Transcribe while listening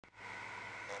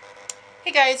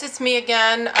Hey guys, it's me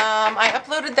again. I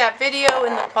uploaded that video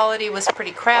and the quality was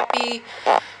pretty crappy,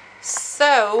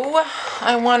 so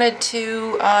I wanted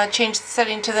to change the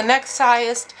setting to the next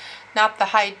highest, not the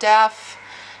high def,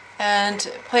 and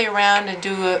play around and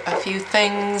do a few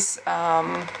things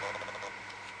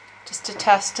just to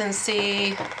test and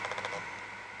see.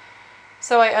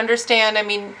 So I understand, I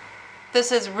mean,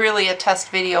 this is really a test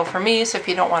video for me, so if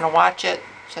you don't want to watch it,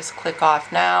 just click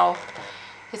off now.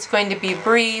 It's going to be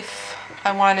brief.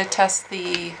 I want to test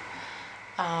the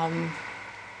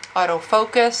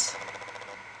autofocus.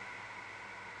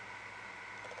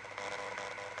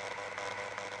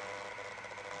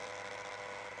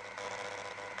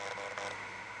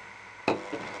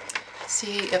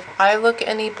 See if I look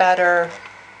any better.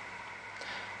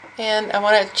 And I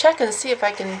want to check and see if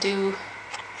I can do,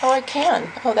 oh, I can.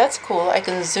 Oh, that's cool. I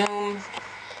can zoom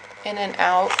in and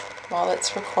out while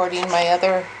it's recording. My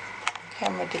other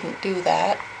camera didn't do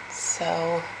that,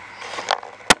 so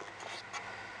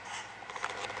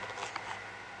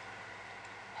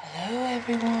hello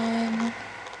everyone.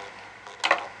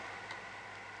 You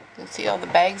can see all the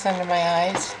bags under my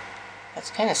eyes. That's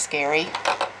kind of scary.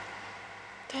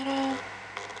 Ta-da!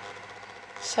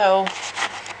 So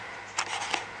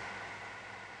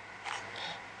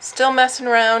still messing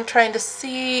around trying to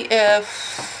see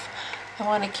if I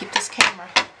want to keep this camera.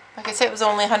 Like I said, it was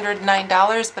only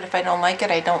 $109, but if I don't like it,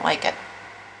 I don't like it.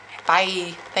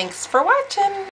 Bye. Thanks for watching.